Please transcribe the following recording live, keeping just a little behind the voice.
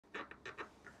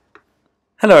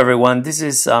Hello everyone, this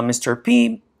is Mr.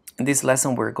 P. In this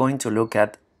lesson we're going to look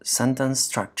at sentence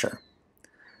structure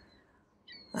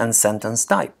and sentence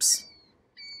types.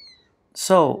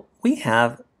 So we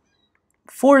have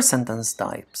 4 sentence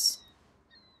types: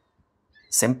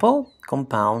 simple,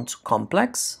 compound,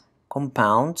 complex,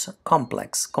 compound,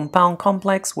 complex. Compound,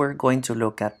 complex, we're going to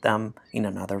look at them in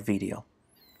another video.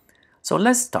 So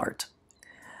let's start.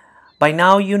 By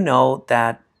now you know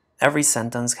that every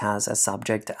sentence has a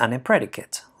subject and a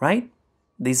predicate, right?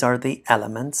 These are the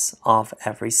elements of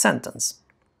every sentence.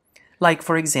 Like,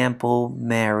 for example,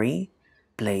 Mary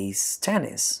plays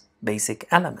tennis, basic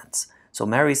elements. So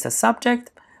Mary is the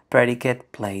subject,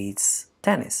 predicate plays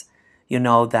tennis. You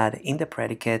know that in the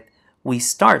predicate, we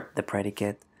start the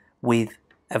predicate with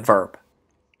a verb,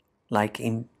 like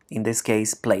in this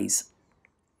case, plays.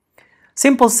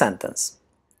 Simple sentence.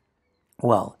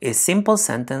 Well, a simple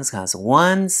sentence has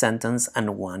one sentence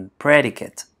and one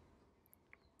predicate.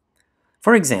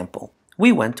 For example,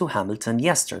 we went to Hamilton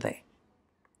yesterday.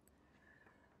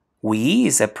 We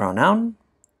is a pronoun,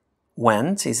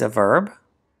 went is a verb,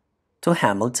 to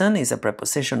Hamilton is a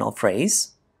prepositional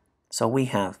phrase. So we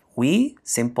have we,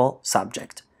 simple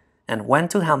subject, and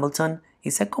went to Hamilton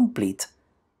is a complete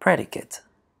predicate,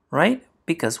 right?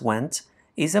 Because went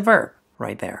is a verb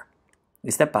right there.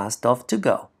 It's the past of to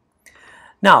go.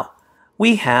 Now,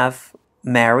 we have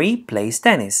Mary plays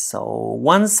tennis, so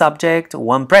one subject,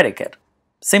 one predicate.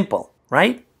 Simple,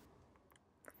 right?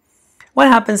 What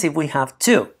happens if we have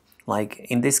two? Like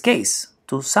in this case,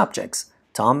 two subjects,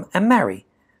 Tom and Mary.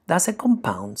 That's a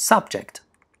compound subject.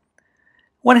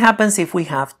 What happens if we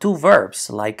have two verbs,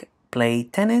 like play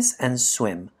tennis and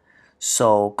swim?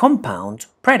 So compound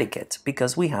predicate,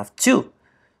 because we have two.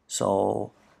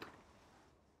 So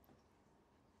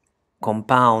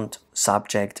compound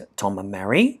subject, Tom and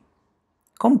Mary.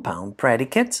 Compound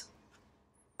predicate,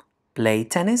 play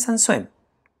tennis and swim.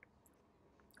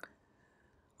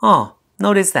 Oh,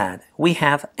 notice that we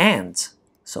have and.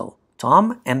 So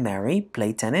Tom and Mary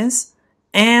play tennis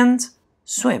and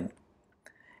swim.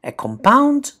 A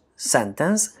compound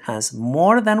sentence has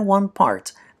more than one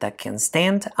part that can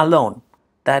stand alone.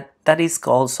 That is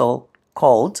also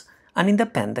called an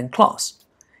independent clause.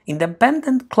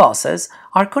 Independent clauses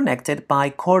are connected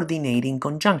by coordinating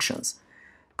conjunctions,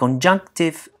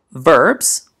 conjunctive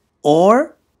verbs,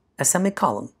 or a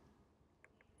semicolon.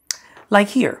 Like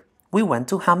here, we went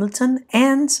to Hamilton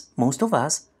and most of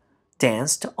us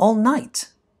danced all night.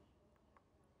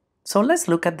 So let's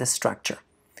look at the structure.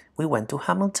 We went to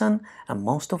Hamilton and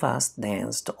most of us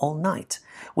danced all night.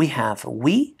 We have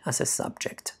we as a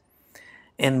subject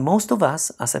and most of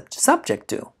us as a subject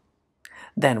too.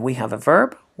 Then we have a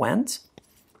verb, went,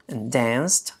 and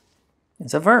danced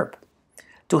is a verb.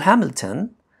 To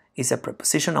Hamilton is a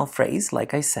prepositional phrase,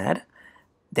 like I said.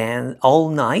 Then all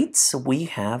night we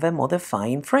have a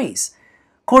modifying phrase.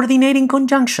 Coordinating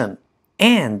conjunction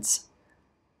and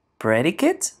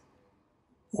predicate,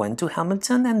 went to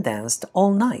Hamilton and danced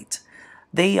all night.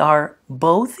 They are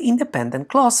both independent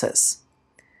clauses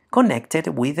connected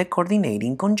with a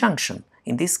coordinating conjunction,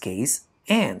 in this case,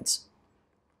 and.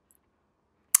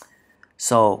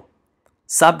 So,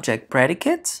 subject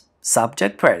predicate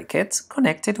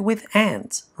connected with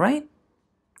and, right?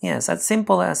 Yes, as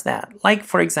simple as that. Like,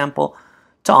 for example,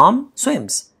 Tom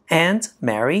swims and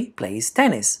Mary plays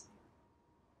tennis.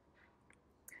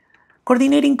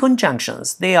 Coordinating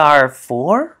conjunctions, they are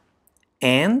for,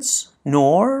 ands,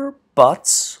 nor,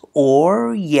 buts,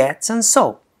 or, yet, and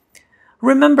so.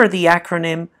 Remember the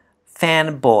acronym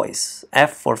FANBOYS.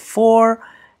 F for,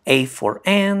 A for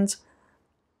and,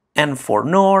 N for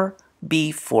nor,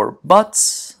 B for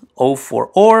buts, O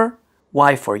for or,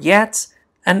 Y for yet,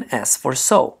 and S for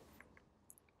so.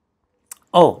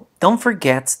 Oh, don't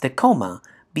forget the comma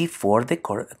before the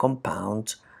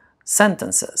compound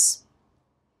sentences.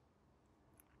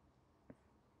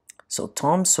 So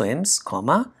Tom swims,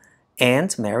 comma,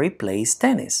 and Mary plays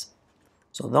tennis.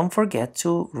 So don't forget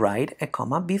to write a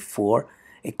comma before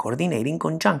a coordinating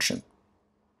conjunction.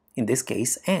 In this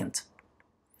case, and.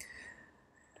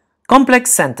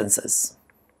 Complex sentences.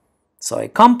 So a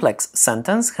complex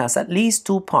sentence has at least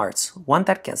two parts, one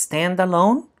that can stand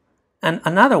alone and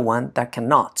another one that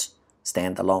cannot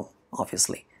stand alone,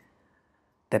 obviously.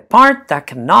 The part that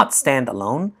cannot stand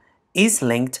alone is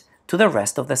linked to the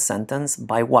rest of the sentence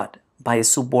by what? By a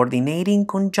subordinating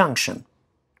conjunction.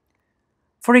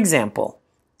 For example,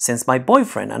 since my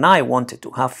boyfriend and I wanted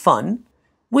to have fun,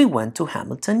 we went to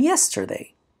Hamilton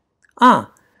yesterday.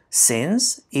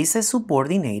 Since is a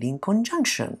subordinating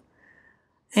conjunction.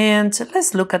 And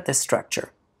let's look at the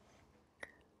structure.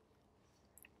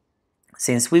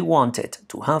 since we wanted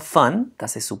to have fun,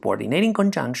 that's a subordinating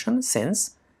conjunction,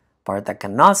 since part that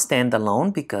cannot stand alone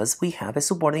because we have a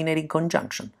subordinating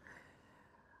conjunction.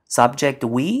 Subject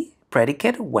we,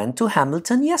 predicate went to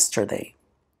Hamilton yesterday.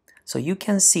 So you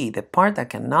can see the part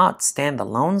that cannot stand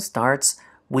alone starts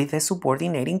with a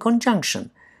subordinating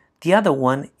conjunction. The other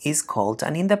one is called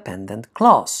an independent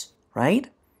clause, right?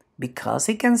 Because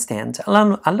it can stand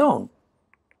alone.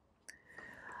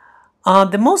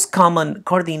 The most common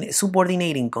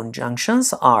subordinating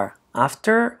conjunctions are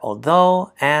after,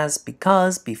 although, as,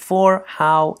 because, before,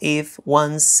 how, if,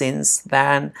 once, since,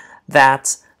 then,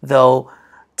 that, though,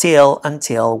 till,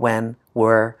 until, when,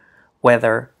 were,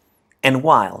 whether, and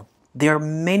while. There are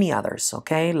many others,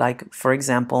 okay? Like, for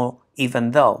example,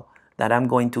 even though, that I'm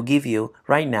going to give you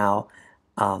right now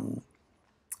an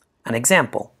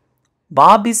example.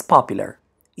 Bob is popular,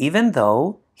 even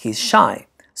though he's shy.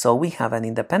 So we have an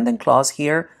independent clause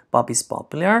here, Bob is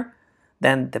popular.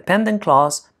 Then dependent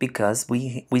clause, because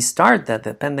we start the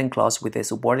dependent clause with a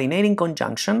subordinating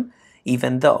conjunction,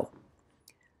 even though.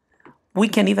 We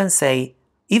can even say,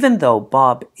 even though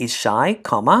Bob is shy,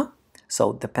 comma,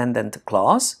 so dependent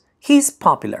clause, he's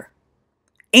popular.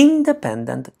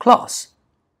 Independent clause.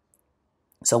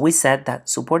 So we said that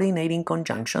subordinating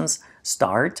conjunctions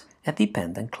start a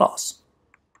dependent clause.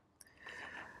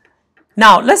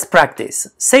 Now let's practice.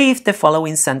 Say if the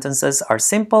following sentences are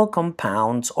simple,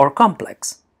 compound, or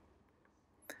complex.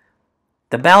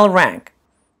 The bell rang.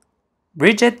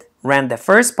 Bridget ran the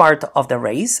first part of the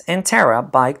race and Tara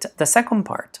biked the second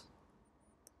part.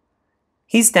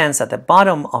 He stands at the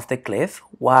bottom of the cliff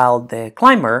while the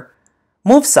climber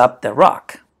moves up the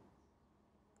rock.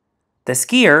 The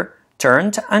skier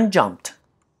turned and jumped.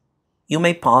 You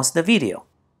may pause the video.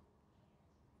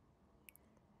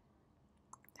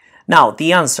 Now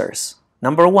the answers.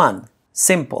 Number 1,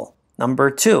 simple. Number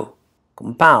 2,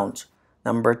 compound.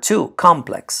 Number 2,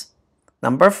 complex.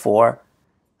 Number 4,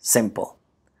 simple.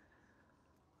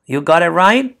 You got it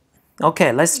right?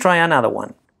 Okay, let's try another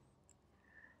one.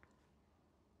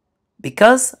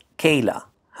 Because Kayla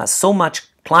has so much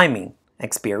climbing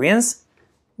experience,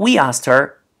 we asked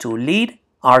her to lead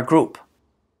our group.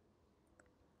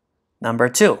 Number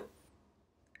 2,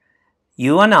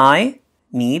 you and I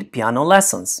need piano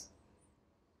lessons.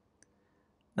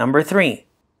 Number 3,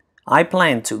 I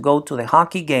planned to go to the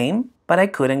hockey game, but I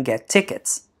couldn't get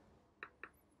tickets.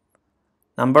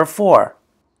 Number 4,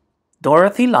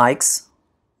 Dorothy likes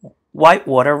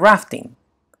whitewater rafting,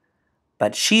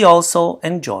 but she also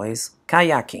enjoys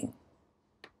kayaking.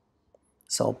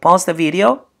 So pause the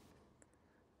video.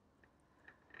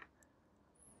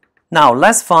 Now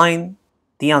let's find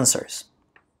the answers.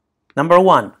 Number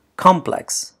 1,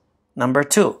 complex. Number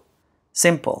 2,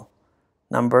 simple.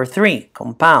 Number 3,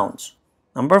 compounds.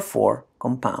 Number 4,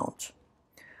 compounds.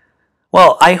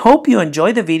 Well, I hope you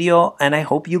enjoyed the video and I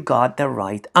hope you got the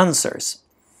right answers.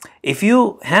 If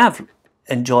you have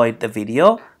enjoyed the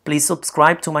video, please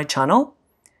subscribe to my channel,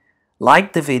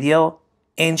 like the video,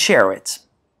 and share it.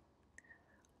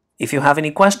 If you have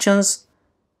any questions,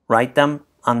 write them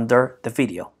under the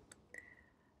video.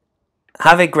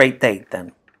 Have a great day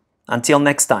then. Until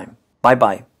next time.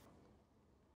 Bye-bye.